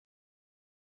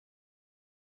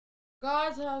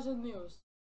Guys, has some news.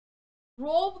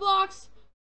 Roblox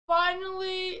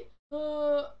finally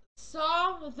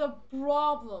solved the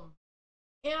problem,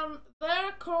 and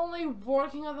they're currently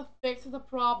working on the fix of the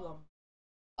problem.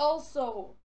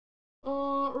 Also,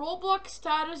 Roblox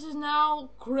status is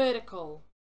now critical,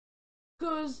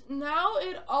 cause now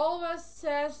it always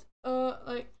says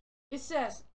it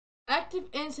says active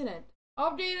incident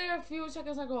updated a few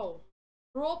seconds ago.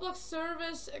 Roblox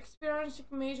service experiencing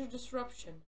major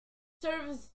disruption.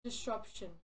 Service disruption.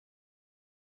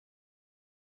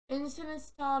 Incident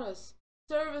status.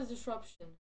 Service disruption.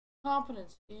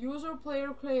 Components. User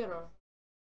player creator.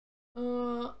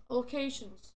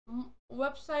 Locations.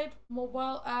 Website,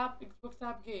 mobile app, Xbox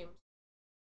app games.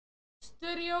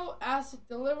 Studio, asset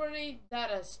delivery,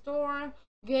 data store,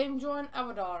 game join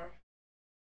avatar.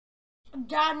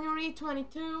 January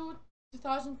 22,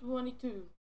 2022.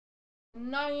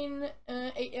 9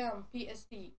 a.m.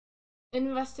 PST.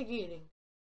 Investigating.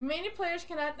 Many players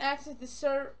cannot access the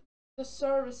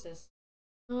services.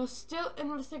 Still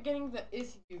investigating the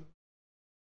issue.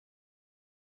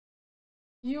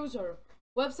 User.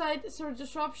 Website server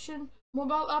disruption.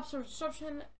 Mobile app server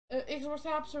disruption. Xbox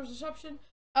app server disruption.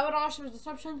 Avatar server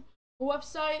disruption.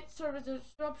 Website server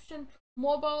disruption.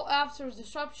 Mobile app server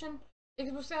disruption.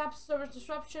 Xbox app server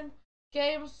disruption.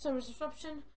 Games server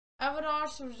disruption. Avatar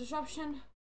server disruption.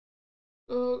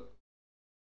 Uh,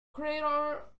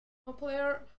 Creator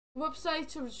player website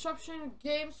server disruption,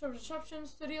 game server disruption,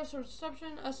 studio server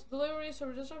disruption, as delivery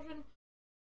server disruption,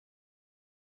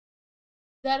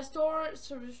 data store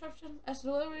server disruption, as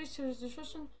delivery server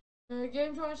disruption,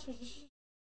 game join server disruption,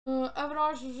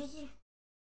 avatar server disruption.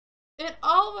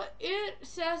 It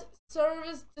says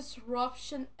service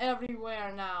disruption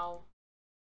everywhere now.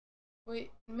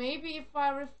 Wait, maybe if I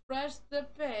refresh the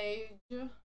page,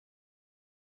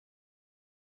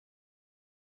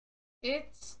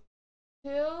 it's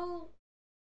still.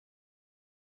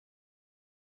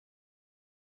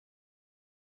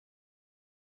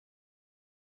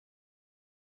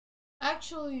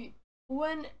 Actually,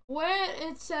 when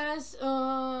it says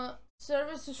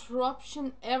service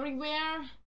disruption everywhere,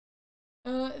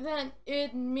 then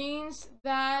it means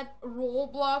that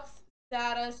Roblox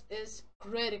status is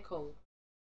critical.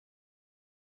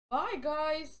 Bye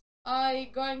guys,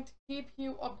 I going to keep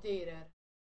you updated.